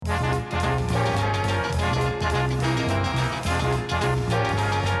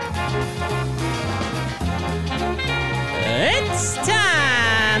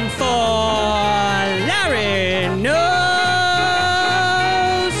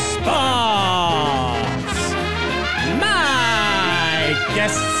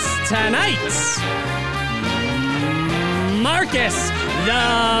guests tonight, Marcus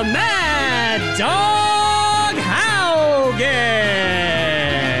the Mad Dog Haugen,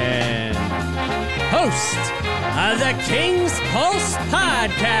 host of the King's Pulse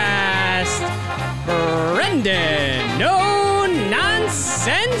podcast, Brendan No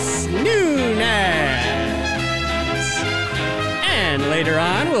Nonsense Nunes. And later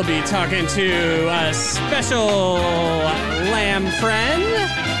on, we'll be talking to a special lamb friend.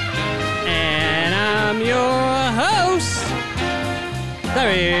 And I'm your host, the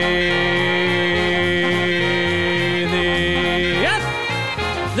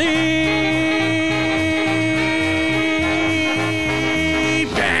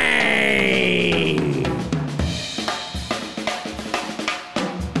Bang!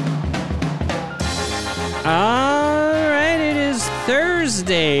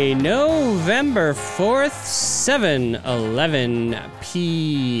 Thursday, November 4th, 7:11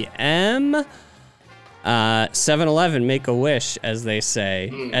 p.m. 7-Eleven, make a wish, as they say,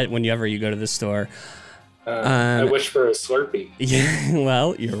 whenever you go to the store. I wish for a Slurpee. Yeah,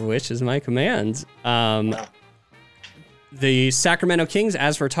 well, your wish is my command. The Sacramento Kings,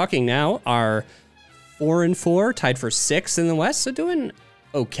 as we're talking now, are 4-4, tied for 6th in the West, so doing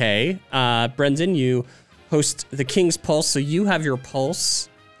okay. Brendan, you host the King's Pulse, so you have your pulse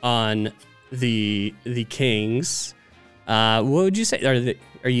on the Kings. What would you say?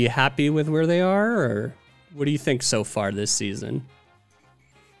 Are you happy with where they are, or what do you think so far this season?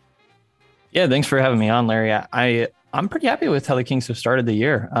 Yeah, thanks for having me on, Larry. I'm pretty happy with how the Kings have started the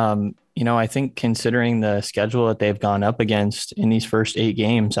year. I think considering the schedule that they've gone up against in these first 8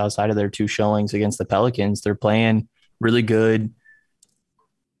 games outside of their 2 showings against the Pelicans, they're playing really good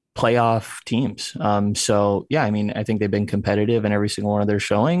playoff teams. I think they've been competitive in every single one of their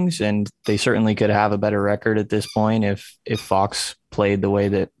showings, and they certainly could have a better record at this point if Fox played the way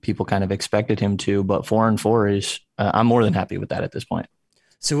that people kind of expected him to. But 4-4 is, I'm more than happy with that at this point.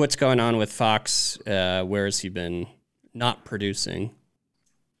 So what's going on with Fox? Where has he been not producing?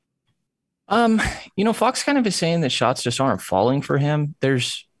 Fox kind of is saying that shots just aren't falling for him.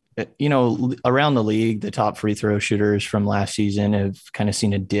 There's, around the league, the top free throw shooters from last season have kind of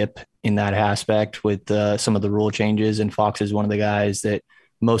seen a dip in that aspect with some of the rule changes. And Fox is one of the guys that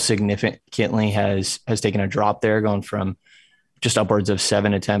most significantly has taken a drop there, going from just upwards of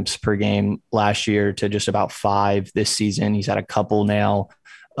 7 attempts per game last year to just about 5 this season. He's had a couple now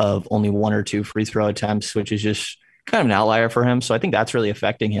of only 1 or 2 free throw attempts, which is just kind of an outlier for him. So I think that's really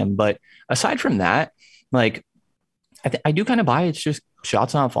affecting him. But aside from that, I do kind of buy it's just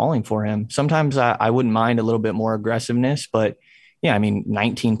shots not falling for him. Sometimes I wouldn't mind a little bit more aggressiveness, but yeah,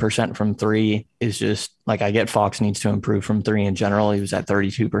 19% from 3 is just I get Fox needs to improve from 3 in general. He was at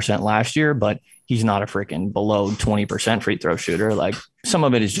 32% last year, but he's not a freaking below 20% free throw shooter. Some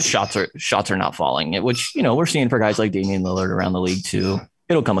of it is just shots are not falling, which, we're seeing for guys like Damian Lillard around the league too.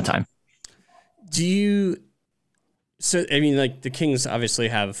 It'll come with time. The Kings obviously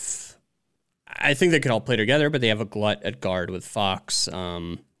have, I think they could all play together, but they have a glut at guard with Fox,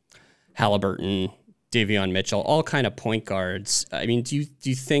 Halliburton, Davion Mitchell, all kind of point guards. Do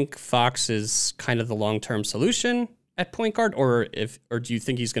you think Fox is kind of the long-term solution at point guard, or do you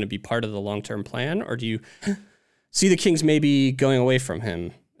think he's going to be part of the long-term plan, or do you see the Kings maybe going away from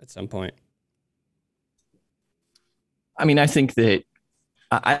him at some point? I think that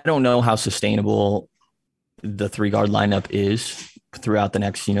I don't know how sustainable the 3-guard lineup is throughout the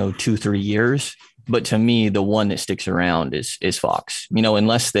next, 2-3 years. But to me, the one that sticks around is Fox,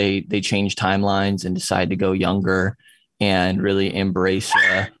 unless they change timelines and decide to go younger and really embrace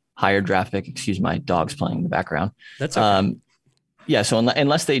a higher draft pick. Excuse my dog's playing in the background. That's okay. So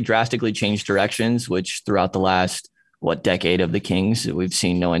unless they drastically change directions, which throughout the last, decade of the Kings, we've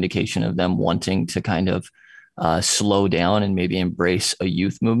seen no indication of them wanting to kind of slow down and maybe embrace a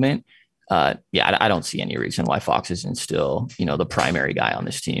youth movement. I don't see any reason why Fox isn't still, the primary guy on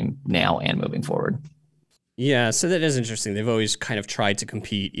this team now and moving forward. Yeah, so that is interesting. They've always kind of tried to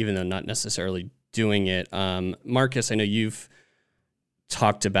compete, even though not necessarily doing it. Marcus, I know you've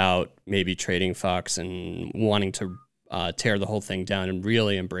talked about maybe trading Fox and wanting to tear the whole thing down and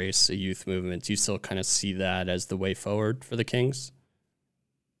really embrace a youth movement. Do you still kind of see that as the way forward for the Kings?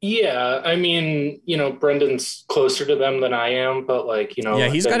 Yeah, Brendan's closer to them than I am, but yeah,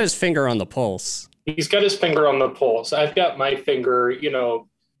 he's got his finger on the pulse. He's got his finger on the pulse. I've got my finger,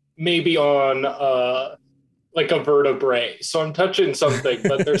 maybe on a vertebrae. So I'm touching something,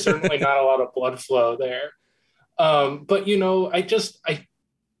 but there's certainly not a lot of blood flow there. But I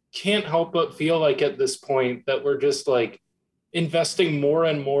can't help but feel like at this point that we're just investing more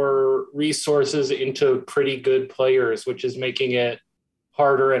and more resources into pretty good players, which is making it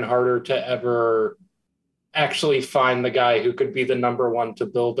harder and harder to ever actually find the guy who could be the number one to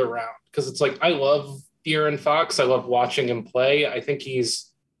build around. Because it's like, I love De'Aaron Fox. I love watching him play. I think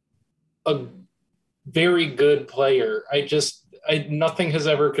he's a very good player. Nothing has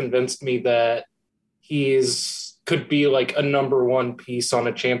ever convinced me that could be like a number one piece on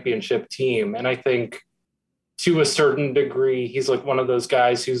a championship team. And I think to a certain degree, he's like one of those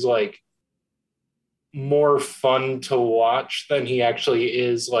guys who's like more fun to watch than he actually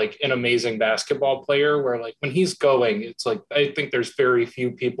is like an amazing basketball player, where like when he's going, it's like, I think there's very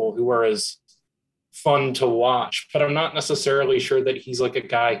few people who are as fun to watch, but I'm not necessarily sure that he's like a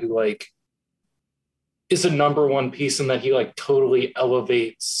guy who like is a number one piece and that he like totally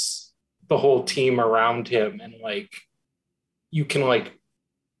elevates the whole team around him. And like, you can like,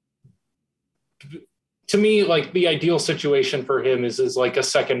 to me, like the ideal situation for him is like a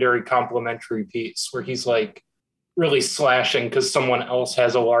secondary complementary piece where he's like really slashing because someone else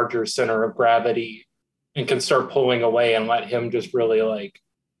has a larger center of gravity and can start pulling away, and let him just really like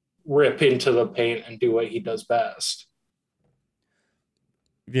rip into the paint and do what he does best.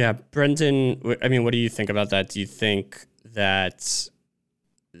 Yeah, Brendan, I mean, what do you think about that? Do you think that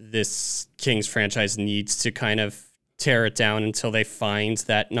this Kings franchise needs to kind of tear it down until they find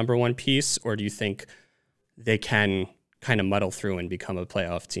that number one piece, or do you think they can kind of muddle through and become a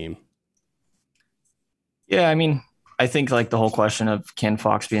playoff team? Yeah, I mean, I think like the whole question of can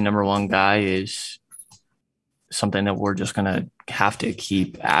Fox be a number one guy is something that we're just going to have to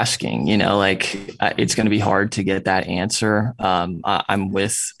keep asking, like it's going to be hard to get that answer. I'm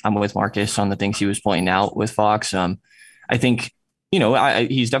with Marcus on the things he was pointing out with Fox. I think,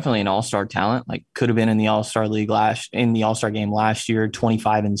 he's definitely an all-star talent, like could have been in the all-star league in the all-star game last year,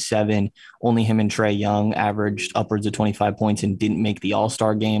 25-7, only him and Trae Young averaged upwards of 25 points and didn't make the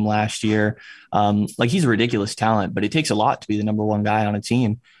all-star game last year. Like he's a ridiculous talent, but it takes a lot to be the number one guy on a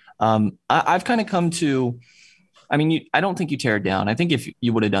team. I've kind of come to, I don't think you tear it down. I think if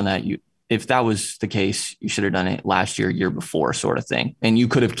you would have done that, if that was the case, you should have done it last year before sort of thing. And you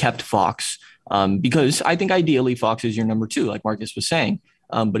could have kept Fox because I think ideally Fox is your number two, like Marcus was saying.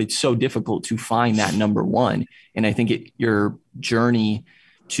 But it's so difficult to find that number one. And I think your journey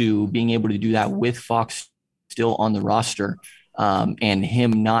to being able to do that with Fox still on the roster and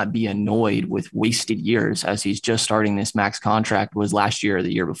him not be annoyed with wasted years as he's just starting this max contract was last year or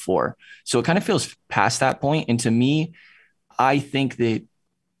the year before. So it kind of feels past that point. And to me, I think that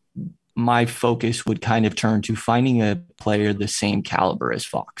my focus would kind of turn to finding a player the same caliber as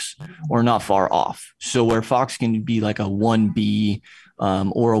Fox or not far off. So where Fox can be like a 1B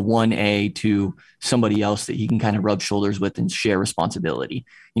or a 1A to somebody else that he can kind of rub shoulders with and share responsibility.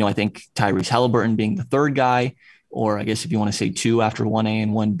 I think Tyrese Halliburton being the third guy, or I guess if you want to say two after 1A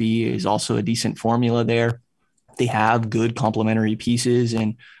and 1B, is also a decent formula there. They have good complementary pieces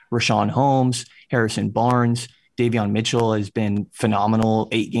in Rashawn Holmes, Harrison Barnes. Davion Mitchell has been phenomenal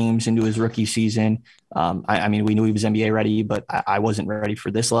 8 games into his rookie season. I mean, we knew he was NBA ready, but I wasn't ready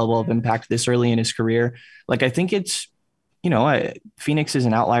for this level of impact this early in his career. Like, I think it's, Phoenix is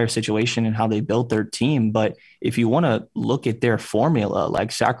an outlier situation in how they built their team. But if you want to look at their formula,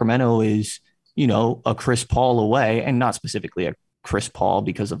 like Sacramento is, a Chris Paul away, and not specifically a Chris Paul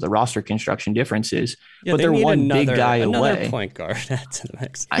because of the roster construction differences, but they're one big guy away. Another point guard to the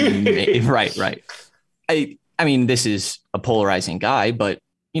mix. Right. I mean, this is a polarizing guy, but,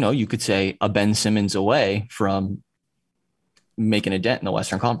 you could say a Ben Simmons away from making a dent in the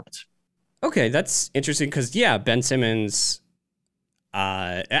Western Conference. Okay, that's interesting because, Ben Simmons,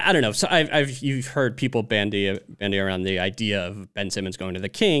 I don't know. So you've heard people bandy around the idea of Ben Simmons going to the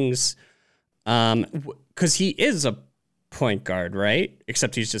Kings because he is a point guard, right?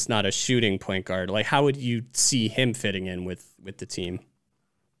 Except he's just not a shooting point guard. Like, how would you see him fitting in with the team?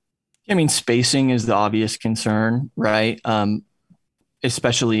 I mean, spacing is the obvious concern, right?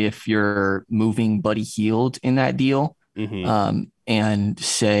 Especially if you're moving Buddy Hield in that deal. Mm-hmm. And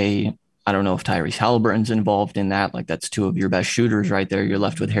say, I don't know if Tyrese Halliburton's involved in that. Like, that's two of your best shooters right there. You're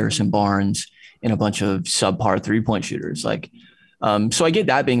left with Harrison Barnes and a bunch of subpar 3-point shooters. Like, so I get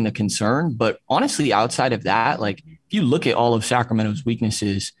that being the concern. But honestly, outside of that, like, if you look at all of Sacramento's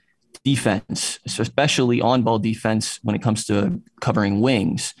weaknesses, defense, especially on-ball defense when it comes to covering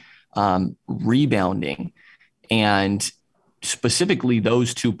wings, rebounding, and specifically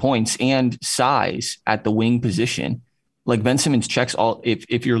those 2 points and size at the wing position. Like, Ben Simmons checks all.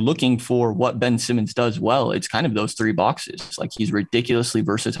 If you're looking for what Ben Simmons does well, it's kind of those 3 boxes. Like, he's ridiculously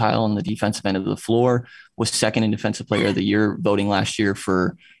versatile on the defensive end of the floor, was second in defensive player of the year voting last year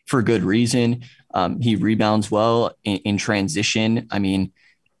for good reason. He rebounds well in transition. I mean,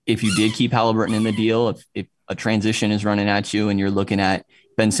 if you did keep Halliburton in the deal, if a transition is running at you and you're looking at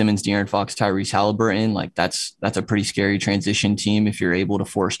Ben Simmons, De'Aaron Fox, Tyrese Halliburton, like that's a pretty scary transition team if you're able to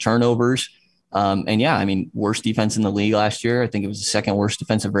force turnovers. And yeah, I mean, worst defense in the league last year. I think it was the second worst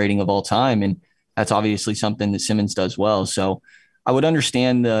defensive rating of all time. And that's obviously something that Simmons does well. So I would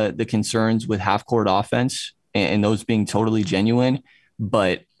understand the concerns with half court offense and those being totally genuine.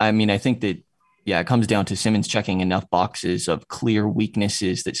 But I mean, I think that, yeah, it comes down to Simmons checking enough boxes of clear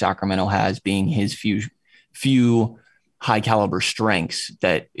weaknesses that Sacramento has being his few high caliber strengths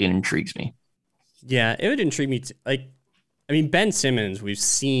that it intrigues me. Yeah, it would intrigue me. I mean, Ben Simmons, we've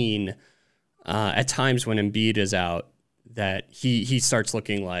seen at times when Embiid is out that he starts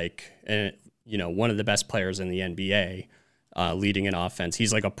looking like, one of the best players in the NBA, leading an offense.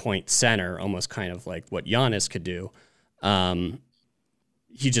 He's like a point center, almost kind of like what Giannis could do.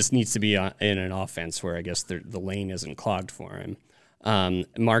 He just needs to be in an offense where I guess the lane isn't clogged for him.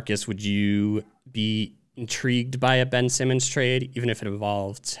 Marcus, would you be intrigued by a Ben Simmons trade, even if it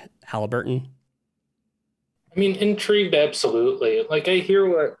involved Halliburton? I mean, intrigued, absolutely. Like, I hear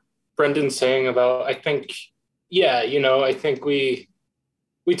what Brendan's saying about, I think, I think we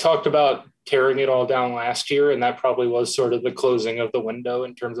talked about tearing it all down last year, and that probably was sort of the closing of the window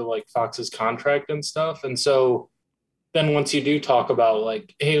in terms of like Fox's contract and stuff. And so then once you do talk about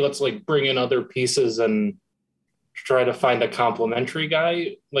like, hey, let's like bring in other pieces and try to find a complementary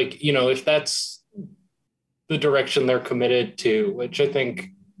guy, like, if that's the direction they're committed to, which I think,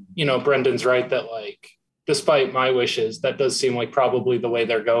 Brendan's right that like, despite my wishes, that does seem like probably the way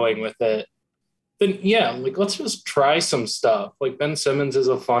they're going with it. Then yeah, like let's just try some stuff. Like Ben Simmons is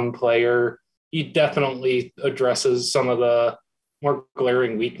a fun player. He definitely addresses some of the more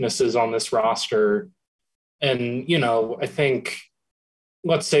glaring weaknesses on this roster. And, I think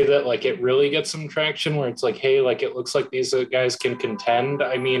let's say that like it really gets some traction where it's like, hey, like it looks like these guys can contend.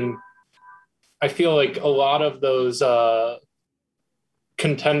 I mean, I feel like a lot of those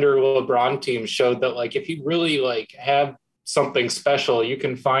contender LeBron teams showed that like if you really like have something special, you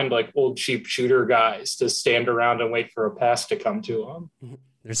can find like old cheap shooter guys to stand around and wait for a pass to come to them.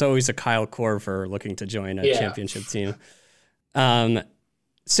 There's always a Kyle Korver looking to join a championship team.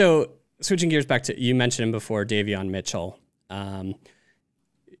 So switching gears back to, you mentioned him before, Davion Mitchell.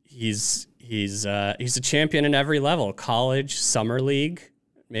 He's a champion in every level: college, summer league,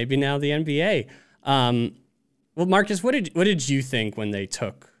 maybe now the NBA. Well, Marcus, what did you think when they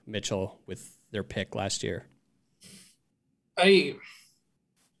took Mitchell with their pick last year? It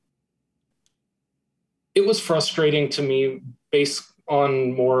was frustrating to me based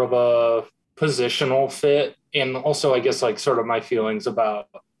on more of a positional fit, and also I guess like sort of my feelings about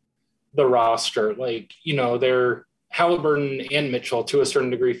the roster. Like, they're Halliburton and Mitchell to a certain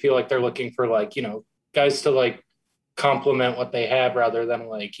degree feel like they're looking for like, guys to like complement what they have rather than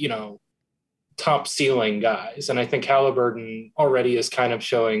like, top ceiling guys. And I think Halliburton already is kind of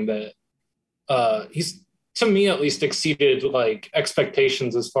showing that he's, to me at least, exceeded like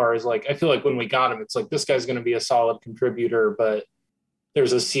expectations as far as like, I feel like when we got him, it's like, this guy's going to be a solid contributor, but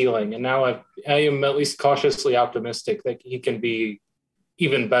there's a ceiling. And now I am at least cautiously optimistic that he can be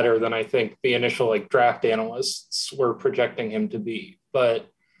even better than I think the initial like draft analysts were projecting him to be. But,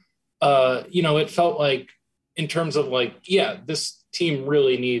 it felt like in terms of like, yeah, this team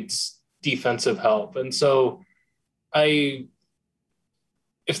really needs defensive help. And so if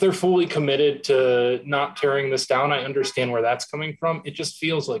they're fully committed to not tearing this down, I understand where that's coming from. It just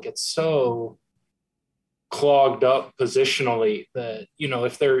feels like it's so clogged up positionally that,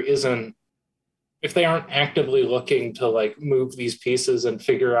 if they aren't actively looking to like move these pieces and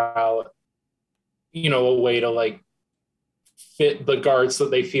figure out, a way to like fit the guards that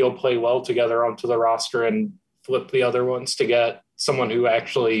they feel play well together onto the roster and flip the other ones to get someone who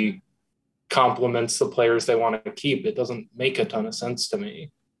actually complements the players they want to keep, it doesn't make a ton of sense to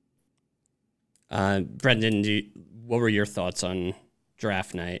me. Brendan, what were your thoughts on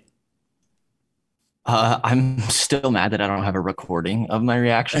draft night? I'm still mad that I don't have a recording of my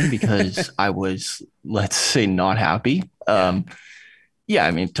reaction because I was, let's say, not happy. Yeah,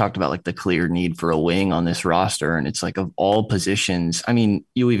 I mean, talked about like the clear need for a wing on this roster. And it's like of all positions, I mean,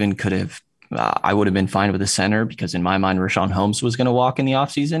 you even could have, I would have been fine with a center because in my mind, Richaun Holmes was going to walk in the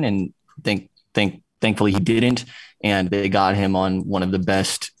offseason, and thankfully he didn't. And they got him on one of the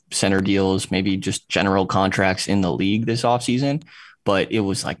best center deals, maybe just general contracts in the league this offseason. But it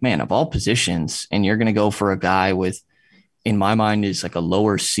was like, man, of all positions, and you're going to go for a guy with, in my mind, is like a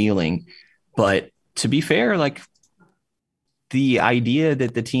lower ceiling. But to be fair, like the idea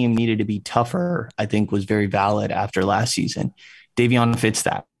that the team needed to be tougher, I think was very valid after last season. Davion fits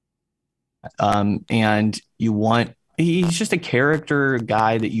that. And he's just a character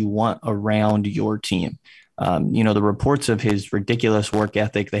guy that you want around your team. The reports of his ridiculous work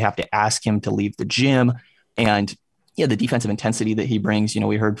ethic, they have to ask him to leave the gym. And yeah, the defensive intensity that he brings.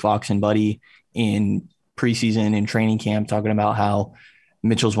 We heard Fox and Buddy in preseason and training camp talking about how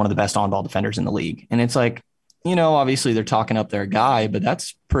Mitchell's one of the best on-ball defenders in the league. And it's like, obviously they're talking up their guy, but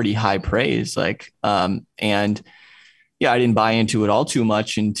that's pretty high praise. And yeah, I didn't buy into it all too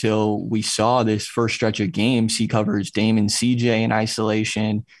much until we saw this first stretch of games. He covers Dame and CJ in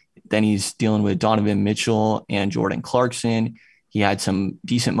isolation. Then he's dealing with Donovan Mitchell and Jordan Clarkson. He had some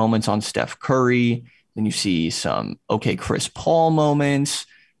decent moments on Steph Curry. Then you see some Chris Paul moments.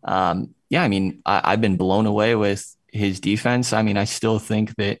 I've been blown away with his defense. I still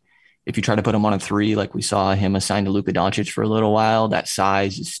think that if you try to put him on a 3, like we saw him assigned to Luka Doncic for a little while, that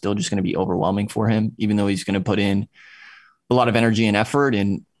size is still just going to be overwhelming for him, even though he's going to put in a lot of energy and effort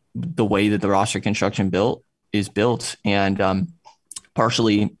in the way that the roster construction is built. And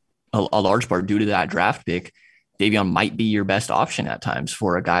partially a large part due to that draft pick, Davion might be your best option at times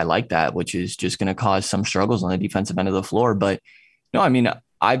for a guy like that, which is just going to cause some struggles on the defensive end of the floor. But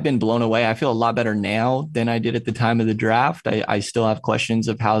I've been blown away. I feel a lot better now than I did at the time of the draft. I still have questions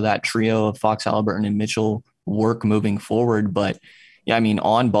of how that trio of Fox, Halliburton, and Mitchell work moving forward. But yeah,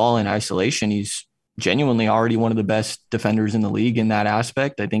 on ball and isolation, he's genuinely already one of the best defenders in the league in that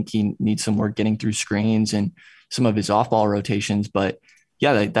aspect. I think he needs some work getting through screens and some of his off-ball rotations. But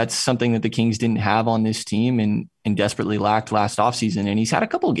yeah, that's something that the Kings didn't have on this team and desperately lacked last offseason. And he's had a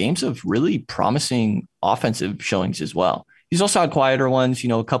couple of games of really promising offensive showings as well. He's also had quieter ones,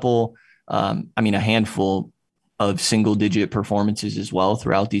 a couple, a handful of single-digit performances as well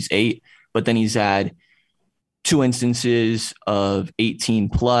throughout these 8. But then he's had 2 instances of 18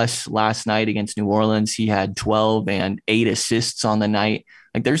 plus. Last night against New Orleans, he had 12 and 8 assists on the night.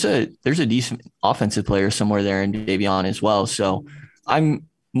 Like there's a decent offensive player somewhere there in Davion as well. So I'm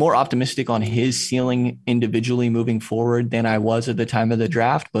more optimistic on his ceiling individually moving forward than I was at the time of the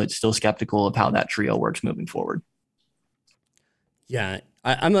draft, but still skeptical of how that trio works moving forward. Yeah,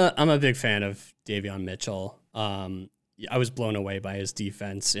 I'm a big fan of Davion Mitchell. I was blown away by his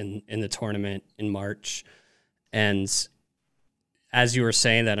defense in the tournament in March. And as you were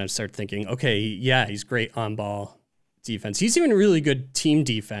saying that, I started thinking, okay, yeah, he's great on ball defense. He's even really good team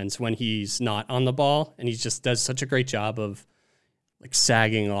defense when he's not on the ball. And he just does such a great job of like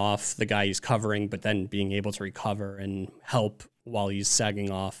sagging off the guy he's covering, but then being able to recover and help while he's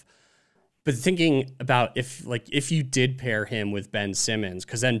sagging off. But thinking about if you did pair him with Ben Simmons,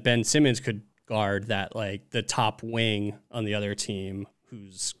 because then Ben Simmons could guard that like the top wing on the other team,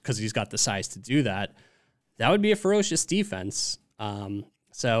 because he's got the size to do that. That would be a ferocious defense.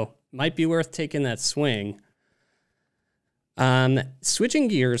 So might be worth taking that swing. Switching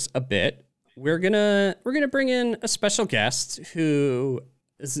gears a bit, we're gonna bring in a special guest who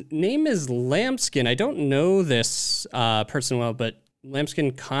his name is Lambskin. I don't know this person well, but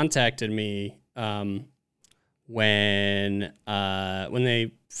Lambskin contacted me when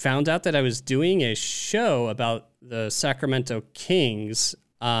they found out that I was doing a show about the Sacramento Kings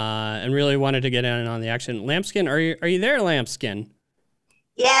and really wanted to get in on the action. Lambskin, are you there, Lambskin?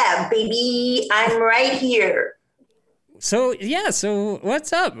 Yeah, baby, I'm right here. So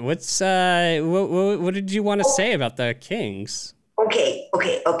what's up? What did you want to say about the Kings? Okay.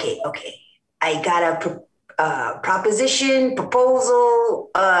 I got a proposal.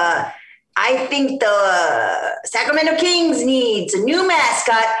 I think the Sacramento Kings needs a new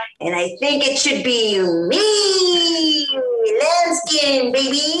mascot, and I think it should be me, Lambskin,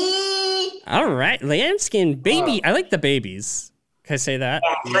 baby. All right, Lambskin, baby. I like the babies. Can I say that?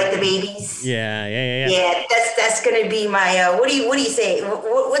 Yeah, you like the babies? Yeah. Yeah, that's gonna be my. What do you say?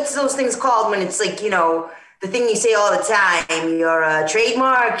 What's those things called when it's like the thing you say all the time? Your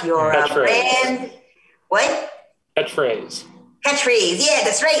trademark, your brand. What? Catchphrase. Catchphrase. Yeah,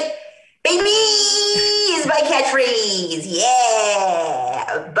 that's right. Baby is my catchphrase.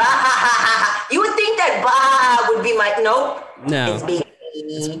 Yeah. Bah. You would think that bah would be my. Nope. No. It's baby.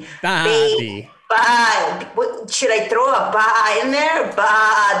 It's Bobby. What, should I throw a ba in there?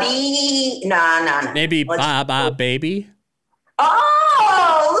 Bobby? No. Maybe ba baby.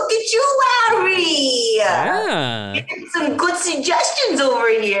 Oh, look at you, Larry. Yeah. Getting some good suggestions over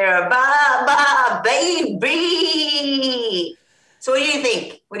here. Ba baby. So what do you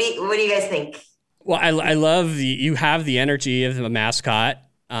think? What do you guys think? Well, I love you have the energy of the mascot.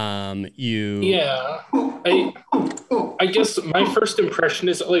 Yeah. I guess my first impression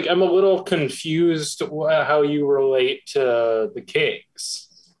is like I'm a little confused how you relate to the Kings.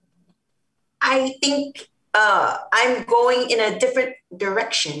 I think I'm going in a different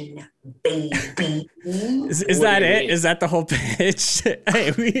direction, baby. Is that it? Is that the whole pitch?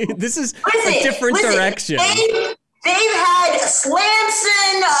 Hey, this is Listen, a different direction. They've had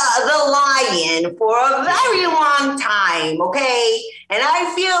Slamson the Lion for a very long time, okay? And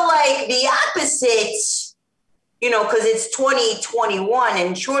I feel like the opposite, because it's 2021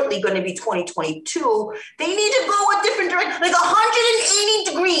 and shortly going to be 2022, they need to go a different direction, like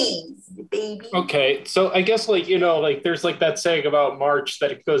 180 degrees, baby. Okay, so I guess there's like that saying about March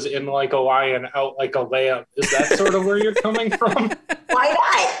that it goes in like a lion, out like a lamb. Is that sort of where you're coming from? Why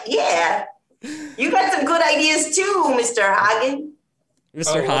not? Yeah. You got some good ideas too, Mr. Hagen.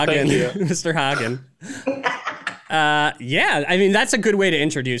 Mr. Hagen. Mr. Hagen. Yeah, I mean, that's a good way to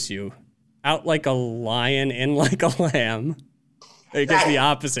introduce you. Out like a lion, in like a lamb. I guess the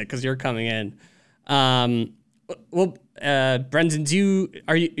opposite, because you're coming in. Brendan,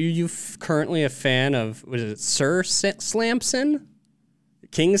 are you currently a fan of, what is it, Sir Slamson?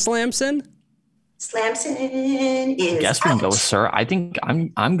 King Slamson? Slamson is. I guess we can go with Sir. I think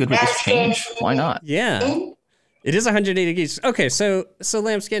I'm good with this change. Why not? Yeah. It is 180 degrees. Okay, so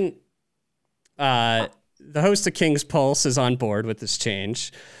Lambskin, the host of King's Pulse is on board with this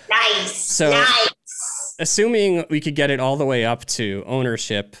change. Nice. So, assuming we could get it all the way up to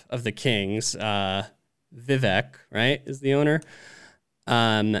ownership of the Kings, Vivek, right, is the owner.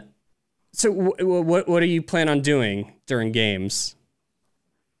 So what do you plan on doing during games?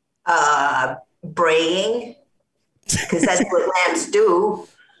 Braying, because that's what lambs do.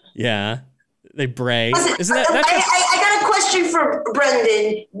 Yeah, they bray. Listen, Isn't that? I got a question for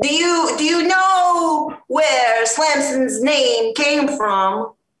Brendan. Do you know where Slamson's name came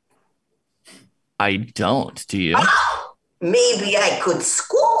from? I don't. Do you? Oh, maybe I could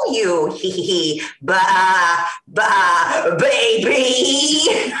school you. Baby.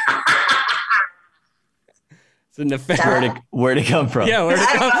 It's a nefarious. Where'd it come from? Yeah, where'd it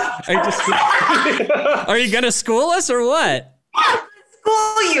come? Are you gonna school us or what?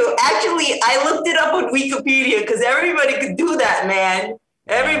 School you. Actually, I looked it up on Wikipedia because everybody could do that, man.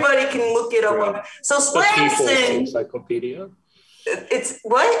 Everybody can look it up. So Slamson. Encyclopedia. It's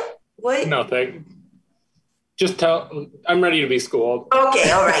what? What? Nothing. Just tell. I'm ready to be schooled.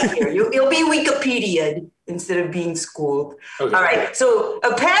 Okay, all right. Here, you'll be Wikipedia'd instead of being schooled. Okay. All right. So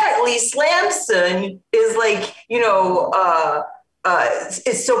apparently, Slamson is like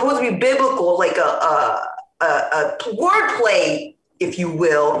it's supposed to be biblical, like a wordplay, if you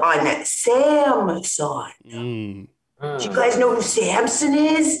will, on Samson. Do you guys know who Samson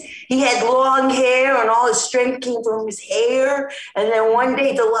is? He had long hair and all his strength came from his hair. And then one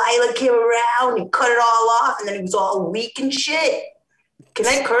day Delilah came around and cut it all off and then he was all weak and shit. Can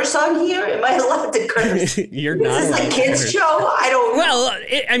I curse on here? Am I allowed to curse? You're not. Is this a kids show? I don't know. Well,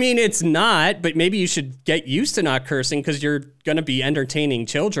 it's not, but maybe you should get used to not cursing because you're going to be entertaining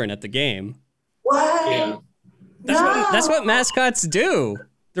children at the game. What? Yeah. That's what mascots do.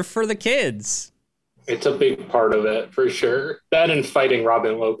 They're for the kids. It's a big part of it, for sure. That and fighting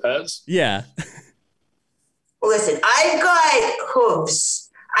Robin Lopez. Yeah. Well, listen, I've got hooves.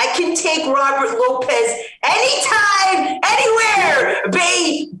 I can take Robert Lopez anytime, anywhere.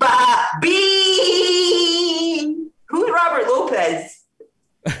 Baby. Who's Robert Lopez?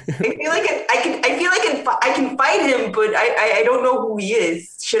 I feel like I can fight him, but I don't know who he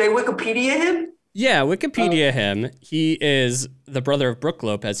is. Should I Wikipedia him? Yeah, Wikipedia him. He is the brother of Brooke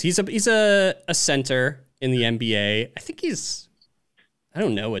Lopez. He's a center in the NBA. I think I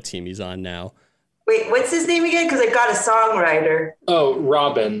don't know what team he's on now. Wait, what's his name again? Because I got a songwriter. Oh,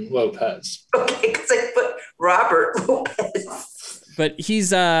 Robin Lopez. Okay, because I put Robert Lopez. But he's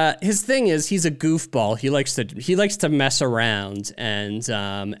his thing is he's a goofball. He likes to mess around and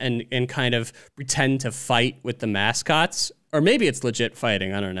kind of pretend to fight with the mascots, or maybe it's legit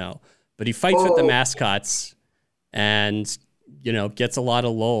fighting. I don't know. But he fights with the mascots and, gets a lot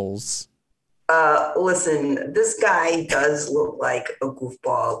of lulls. Listen, this guy does look like a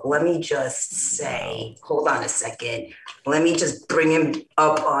goofball. Let me just say, hold on a second. Let me just bring him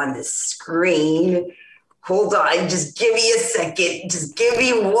up on the screen. Hold on, just give me a second. Just give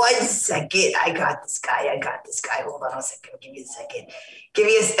me 1 second. I got this guy. Hold on a second. Give me a second. Give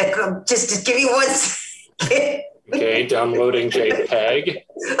me a second. Just give me 1 second. Okay, downloading JPEG.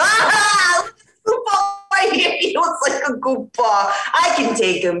 Goofball right here. He looks like a goofball. I can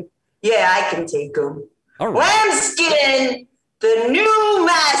take him. Yeah, I can take him. All right. Lambskin, the new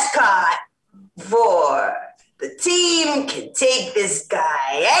mascot for the team, can take this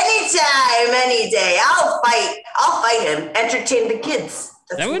guy anytime, any day. I'll fight him. Entertain the kids.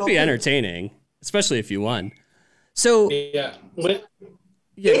 That would be entertaining, especially if you won. So Yeah.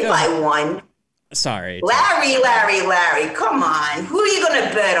 If I won. Sorry. Larry, come on. Who are you going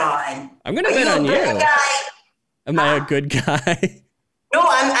to bet on? I'm going to bet on you. Guy? Am I a good guy? No,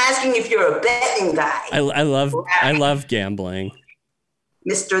 I'm asking if you're a betting guy. I love gambling.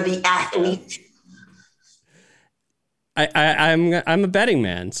 Mr. the Athlete. I'm a betting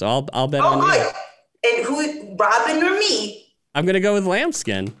man, so I'll bet on good. you. And who, Robin or me? I'm going to go with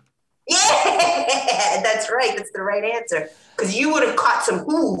Lambskin. Yeah, that's right. That's the right answer. Because you would have caught some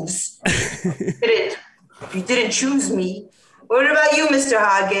hooves if you didn't choose me. What about you, Mr.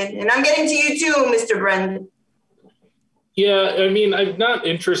 Hagen? And I'm getting to you too, Mr. Brendan. Yeah, I mean, I'm not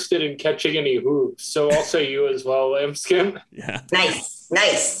interested in catching any hooves, so I'll say you as well, Lambskin. Yeah.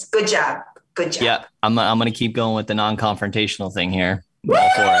 Nice. Good job. Yeah, I'm gonna keep going with the non-confrontational thing here. All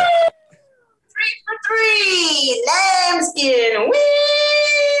for it. 3 for 3. Lambskin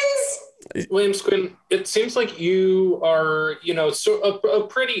wins. Lambskin, it seems like you are, a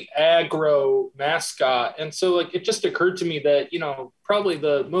pretty aggro mascot. And so, it just occurred to me that, probably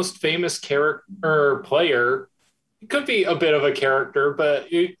the most famous character player, it could be a bit of a character, but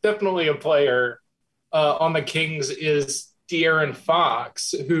definitely a player on the Kings is De'Aaron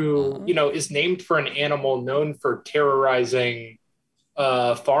Fox, who, is named for an animal known for terrorizing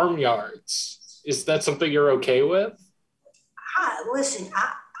farmyards. Is that something you're okay with? Listen,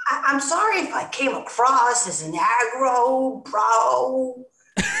 I'm sorry if I came across as an aggro bro.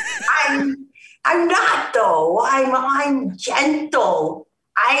 I'm not though. I'm gentle.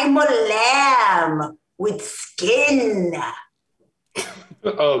 I'm a lamb with skin.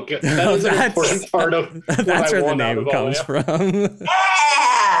 Oh, good. That is an important part of that's where the name comes from.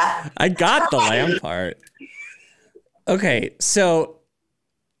 Yeah. I got the lamb part. Okay, so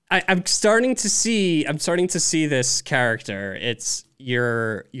I'm starting to see this character. It's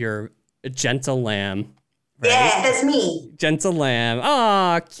you're a gentle lamb. Right? Yeah, that's me. Gentle lamb.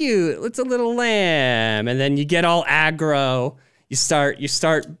 Aw, cute. It's a little lamb. And then you get all aggro. You start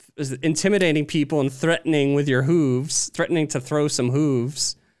intimidating people and threatening with your hooves, threatening to throw some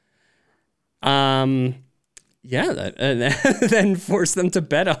hooves. And then force them to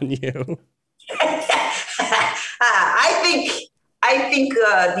bet on you. I think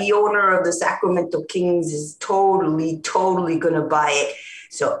the owner of the Sacramento Kings is totally gonna buy it.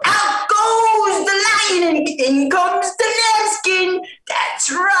 So out goes the lion and in comes the lambskin. That's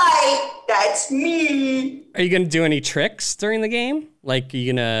right. That's me. Are you gonna do any tricks during the game? Like, are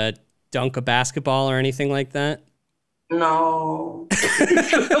you gonna dunk a basketball or anything like that? No.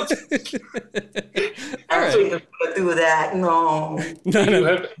 All right. I'm not gonna do that. No. You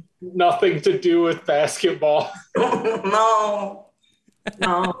have nothing to do with basketball. No.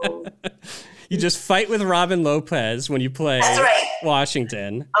 You just fight with Robin Lopez when you play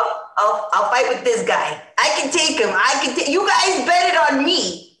Washington. I'll fight with this guy. I can take him. You guys bet it on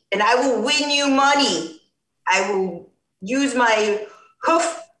me, and I will win you money. I will use my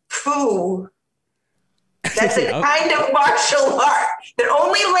hoof foo. That's a kind of martial art that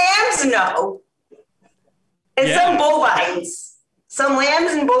only lambs know. And some bovines. Some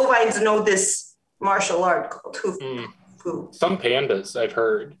lambs and bovines know this martial art called hoof foo. Some pandas, I've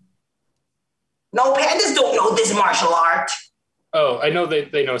heard. No, pandas don't know this martial art. Oh, I know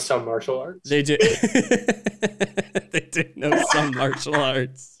they know some martial arts. They do. They do know some martial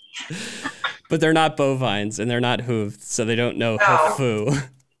arts. But they're not bovines and they're not hoofed, so they don't know hoof foo.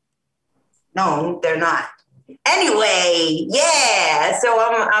 No, they're not. Anyway, yeah. So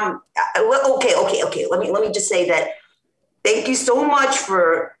I'm okay. Let me just say that thank you so much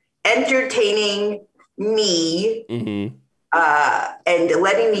for entertaining me and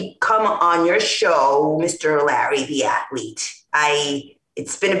letting me come on your show, Mr. Larry the Athlete.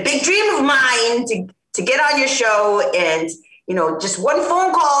 It's been a big dream of mine to get on your show, and just one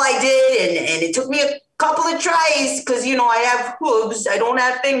phone call I did, and it took me a couple of tries because I have hooves, I don't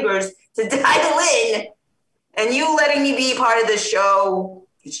have fingers to dial in, and you letting me be part of the show,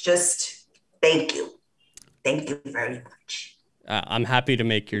 it's just thank you very much. I'm happy to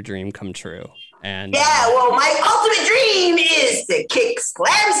make your dream come true. And well, my ultimate dream is to kick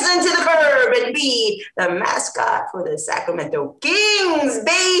Slamson to the curb and be the mascot for the Sacramento Kings,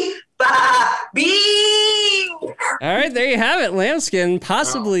 baby. All right, there you have it, Lambskin,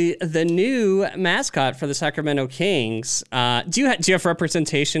 possibly the new mascot for the Sacramento Kings. Do you have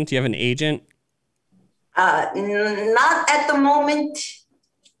representation? Do you have an agent? Not at the moment.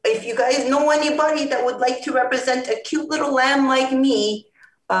 If you guys know anybody that would like to represent a cute little lamb like me,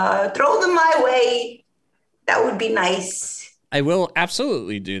 throw them my way. That would be nice. I will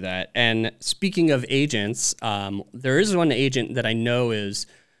absolutely do that. And speaking of agents, there is one agent that I know is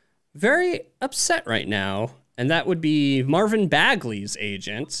very upset right now, and that would be Marvin Bagley's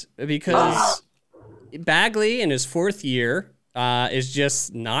agent, because Bagley in his fourth year is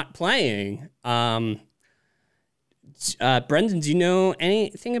just not playing. Brendan, do you know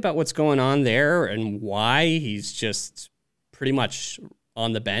anything about what's going on there and why he's just pretty much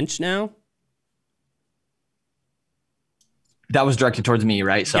on the bench now? That was directed towards me,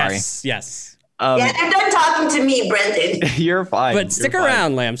 right? Sorry. Yes. Yeah, they're done talking to me, Brendan. You're fine. But stick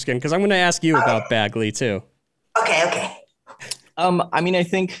around, Lambskin, because I'm going to ask you about Bagley too. Okay. I mean, I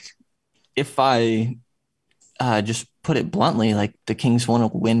think if I just put it bluntly, like the Kings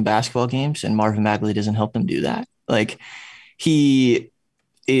want to win basketball games, and Marvin Bagley doesn't help them do that. Like he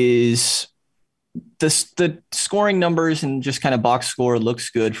is the scoring numbers and just kind of box score looks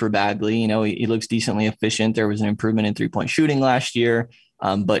good for Bagley. You know, he looks decently efficient. There was an improvement in 3-point shooting last year,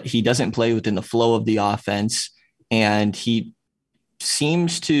 but he doesn't play within the flow of the offense. And he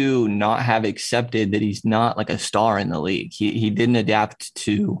seems to not have accepted that he's not like a star in the league. He didn't adapt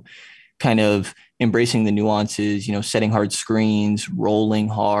to kind of embracing the nuances, you know, setting hard screens, rolling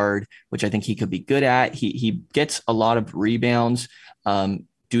hard, which I think he could be good at. He gets a lot of rebounds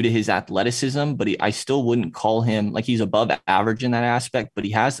due to his athleticism, but I still wouldn't call him like he's above average in that aspect, but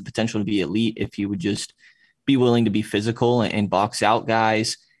he has the potential to be elite if he would just be willing to be physical and box out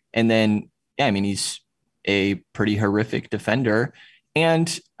guys. And then, yeah, I mean, he's a pretty horrific defender.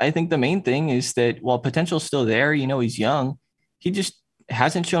 And I think the main thing is that while potential's still there, you know, he's young, he just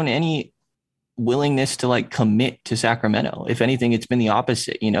hasn't shown any willingness to like commit to Sacramento. If anything, it's been the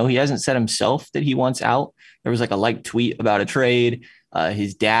opposite. You know, he hasn't said himself that he wants out. There was like a like tweet about a trade.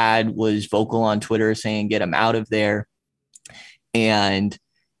 His dad was vocal on Twitter saying, get him out of there. And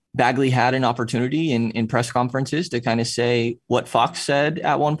Bagley had an opportunity in press conferences to kind of say what Fox said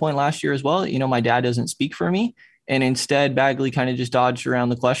at one point last year as well. You know, my dad doesn't speak for me. And instead, Bagley kind of just dodged around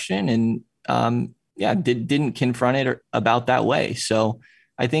the question and didn't confront it about that way. So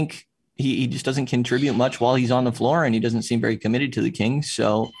I think he just doesn't contribute much while he's on the floor, and he doesn't seem very committed to the Kings.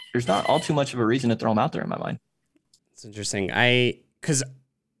 So there's not all too much of a reason to throw him out there in my mind. It's interesting. Because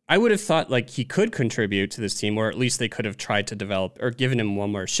I would have thought like he could contribute to this team, or at least they could have tried to develop or given him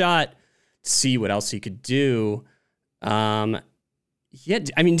one more shot to see what else he could do. Yeah,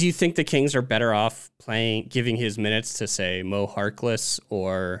 I mean, do you think the Kings are better off giving his minutes to say Mo Harkless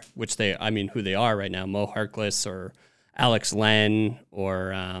or who they are right now, Mo Harkless or Alex Len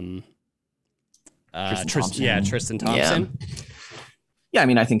or Tristan Thompson? Yeah, I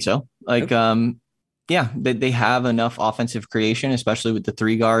mean, I think so. Like, they have enough offensive creation, especially with the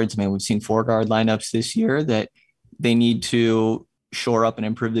three guards. I mean, we've seen 4-guard lineups this year that they need to shore up and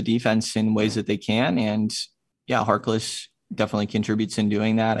improve the defense in ways that they can. And yeah, Harkless definitely contributes in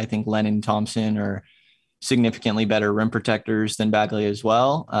doing that. I think Len and Thompson are significantly better rim protectors than Bagley as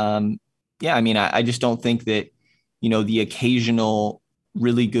well. I mean, I just don't think that, you know, the occasional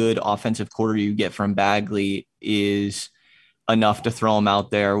really good offensive quarter you get from Bagley is enough to throw him out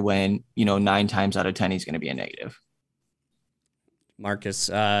there when, you know, 9 times out of 10, he's going to be a negative. Marcus,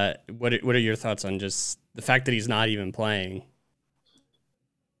 what are your thoughts on just the fact that he's not even playing?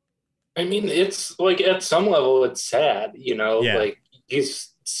 I mean, it's like at some level, it's sad, you know, like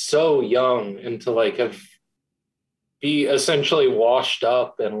he's so young and to like be essentially washed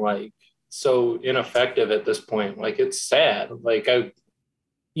up and like so ineffective at this point. Like, it's sad. Like I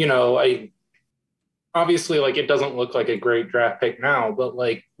obviously like it doesn't look like a great draft pick now, but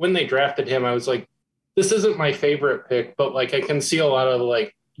like when they drafted him, I was like, this isn't my favorite pick, but like I can see a lot of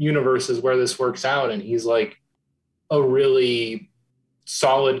like universes where this works out. And he's like a really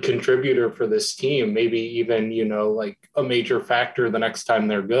solid contributor for this team, maybe even, you know, like a major factor the next time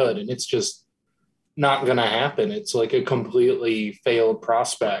they're good. And it's just not going to happen. It's like a completely failed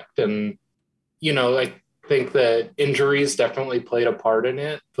prospect. And, you know, I think that injuries definitely played a part in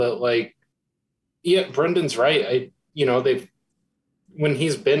it, but like, yeah, Brendan's right. When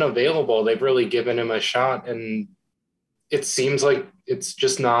he's been available, they've really given him a shot, and it seems like it's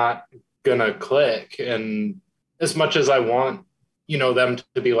just not gonna click. And as much as I want, you know, them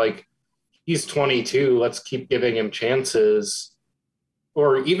to be like, he's 22, let's keep giving him chances,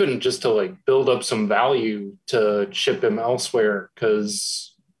 or even just to like build up some value to ship him elsewhere,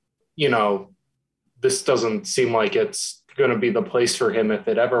 because, you know, this doesn't seem like it's going to be the place for him if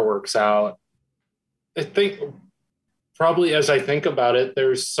it ever works out. I think probably as I think about it,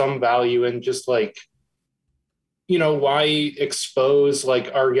 there's some value in just like, you know, why expose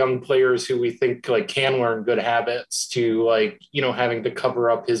like our young players who we think like can learn good habits to like, you know, having to cover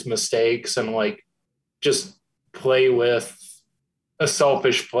up his mistakes and like just play with a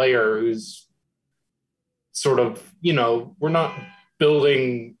selfish player who's sort of, you know, we're not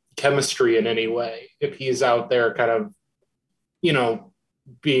building chemistry in any way if he's out there kind of, you know,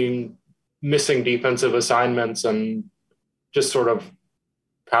 being missing defensive assignments and just sort of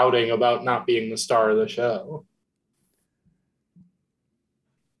pouting about not being the star of the show.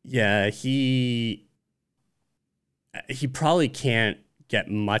 Yeah, he probably can't get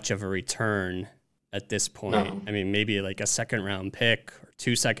much of a return at this point. No. I mean, maybe like a second round pick or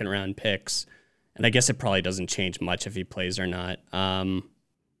 2 second round picks. And I guess it probably doesn't change much if he plays or not.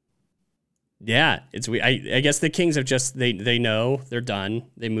 Yeah, I guess the Kings have just, they know they're done.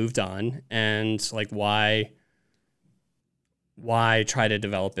 They moved on. And like, why try to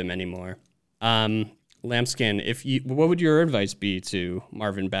develop him anymore? Lambskin, what would your advice be to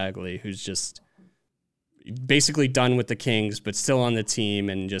Marvin Bagley, who's just basically done with the Kings, but still on the team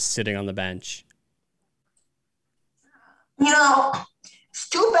and just sitting on the bench? It's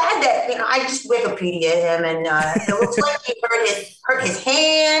too bad that I just Wikipedia him, and it looks like he hurt his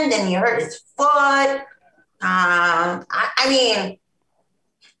hand and he hurt his foot. I mean,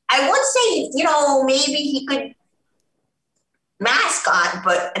 I would say maybe he could mascot,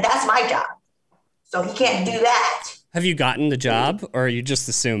 but that's my job, so he can't do that. Have you gotten the job, or are you just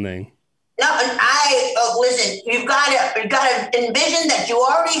assuming? No, listen. You've got to envision that you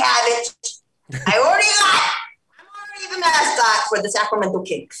already have it. I'm already the mascot for the Sacramento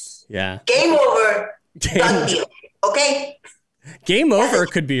Kings. Yeah. Game over. Done deal. Okay. Game over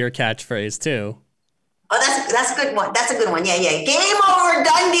could be your catchphrase too. Oh, that's a good one. That's a good one. Yeah. Game over.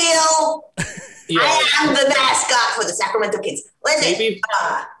 Done deal. Yeah. I am the mascot for the Sacramento Kings. Listen,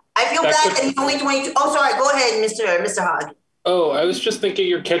 I feel bad that he's only 22. Oh, sorry. Go ahead, Mr. Hogg. Oh, I was just thinking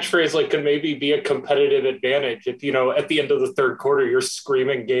your catchphrase could maybe be a competitive advantage if, at the end of the third quarter, you're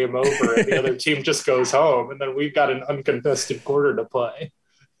screaming game over and the other team just goes home and then we've got an uncontested quarter to play.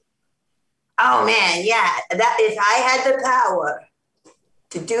 Oh, man, yeah. That if I had the power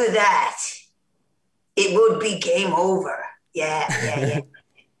to do that, it would be game over. Yeah.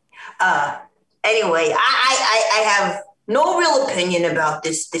 Anyway, I have no real opinion about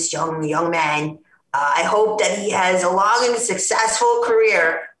this young man. I hope that he has a long and successful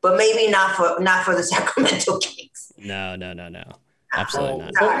career, but maybe not for the Sacramento Kings. No. Absolutely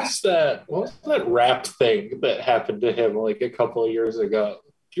not. What was that rap thing that happened to him a couple of years ago?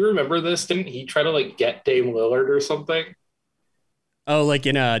 Do you remember this? Didn't he try to get Dame Lillard or something? Oh, like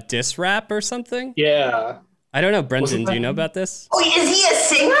in a diss rap or something? Yeah. I don't know. Brendan, do you know about this? Oh, is he a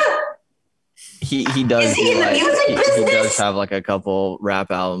singer? He does. Is he in the music business? He does have a couple rap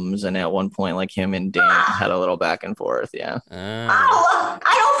albums, and at one point, him and Dame had a little back and forth. Yeah. I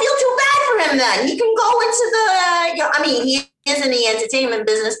don't feel too bad for him then. He can go into he is in the entertainment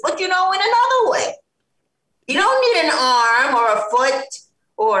business, but in another way. You don't need an arm or a foot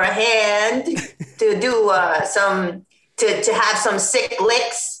or a hand to do to have some sick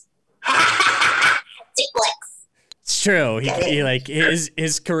licks. Sick licks. It's true. He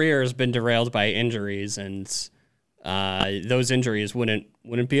his career has been derailed by injuries, and those injuries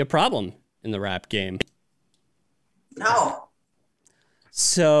wouldn't be a problem in the rap game. No.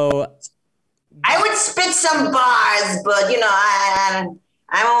 So I would spit some bars, but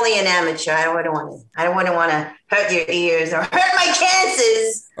I'm only an amateur. I wouldn't want to hurt your ears or hurt my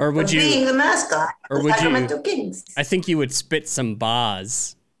chances of being the mascot of the Sacramento Kings. I think you would spit some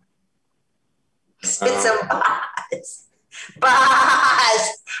bars. Spit some bars. Bars.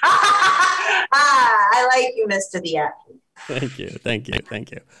 I like you, Mr. The Athlete.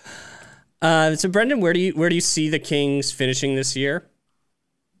 Thank you. So Brendan, where do you see the Kings finishing this year?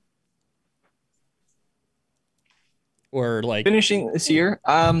 Or finishing this year?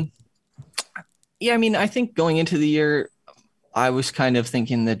 I think going into the year, I was kind of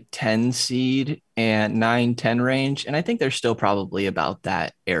thinking the 10 seed and 9-10 range, and I think they're still probably about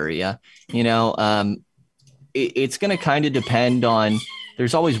that area. It's going to kind of depend on.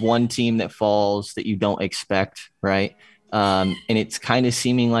 There's always one team that falls that you don't expect, right? And it's kind of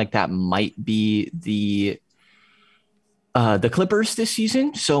seeming like that might be the Clippers this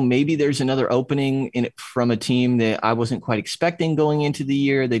season. So maybe there's another opening from a team that I wasn't quite expecting going into the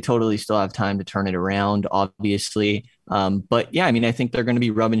year. They totally still have time to turn it around, obviously. But yeah, I think they're going to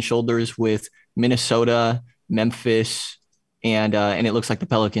be rubbing shoulders with Minnesota, Memphis, and it looks like the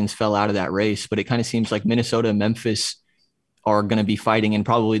Pelicans fell out of that race, but it kind of seems like Minnesota and Memphis are going to be fighting, and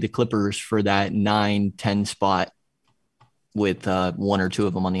probably the Clippers for that 9-10 spot with one or two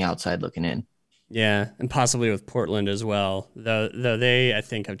of them on the outside looking in. Yeah, and possibly with Portland as well, though they, I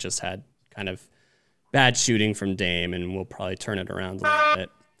think, have just had kind of bad shooting from Dame, and we'll probably turn it around a little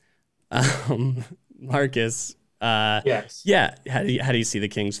bit. Marcus, yes. Yeah, how do you see the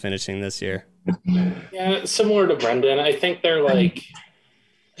Kings finishing this year? Yeah, similar to Brendan. I think they're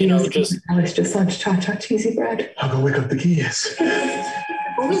just... Alex just lunch cha-cha cheesy bread. I'll go wake up the kids.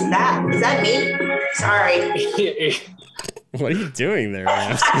 Who is that? Is that me? Sorry. What are you doing there,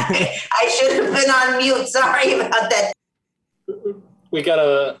 Lance? I should have been on mute. Sorry about that. We got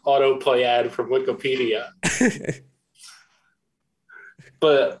a autoplay ad from Wikipedia.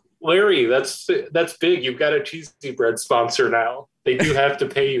 But Larry, that's big. You've got a Cheesy Bread sponsor now. They do have to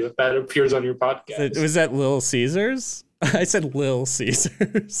pay you if that appears on your podcast. Was that Little Caesars? I said Lil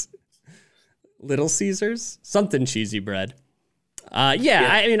Caesars. Little Caesars? Something cheesy bread. Yeah,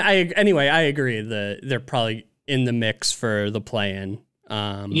 I mean, I agree. They're probably in the mix for the play-in.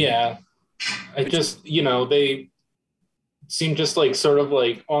 Yeah. I just, they seem just like sort of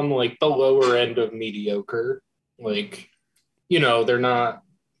like on like the lower end of mediocre. Like, they're not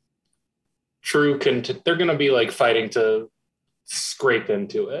true. They're going to be like fighting to scrape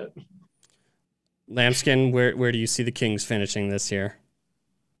into it. Lambskin, where do you see the Kings finishing this year?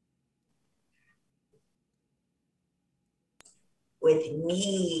 With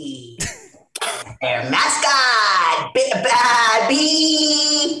me, their mascot, Bad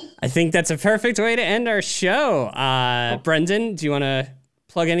Bee. I think that's a perfect way to end our show. Brendan, do you want to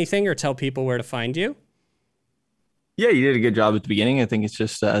plug anything or tell people where to find you? Yeah, you did a good job at the beginning. I think it's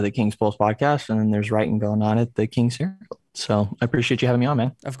just the King's Pulse podcast, and then there's writing going on at the King's Herald. So I appreciate you having me on,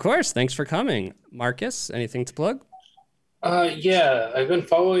 man. Of course. Thanks for coming. Marcus, anything to plug? Yeah, I've been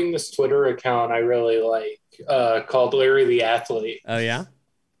following this Twitter account I really like called Larry the Athlete. Oh, yeah?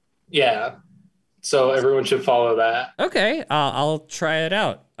 Yeah. So everyone should follow that. Okay, I'll try it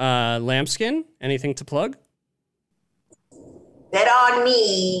out. Lambskin, anything to plug? Bet on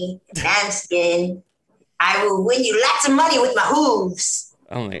me, Lambskin. I will win you lots of money with my hooves.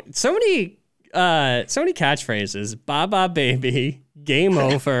 Oh my! So many catchphrases. Baba baby, game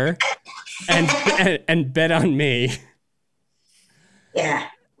over, and bet on me. Yeah,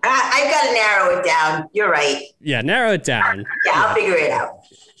 I've got to narrow it down. You're right. Yeah, narrow it down. Yeah, I'll figure it out.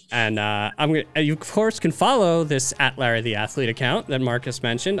 And you of course can follow this at Larry the Athlete account that Marcus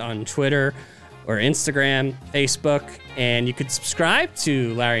mentioned on Twitter or Instagram, Facebook, and you could subscribe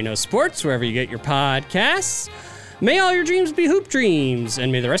to Larry Knows Sports wherever you get your podcasts. May all your dreams be hoop dreams,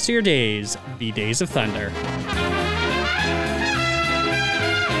 and may the rest of your days be days of thunder.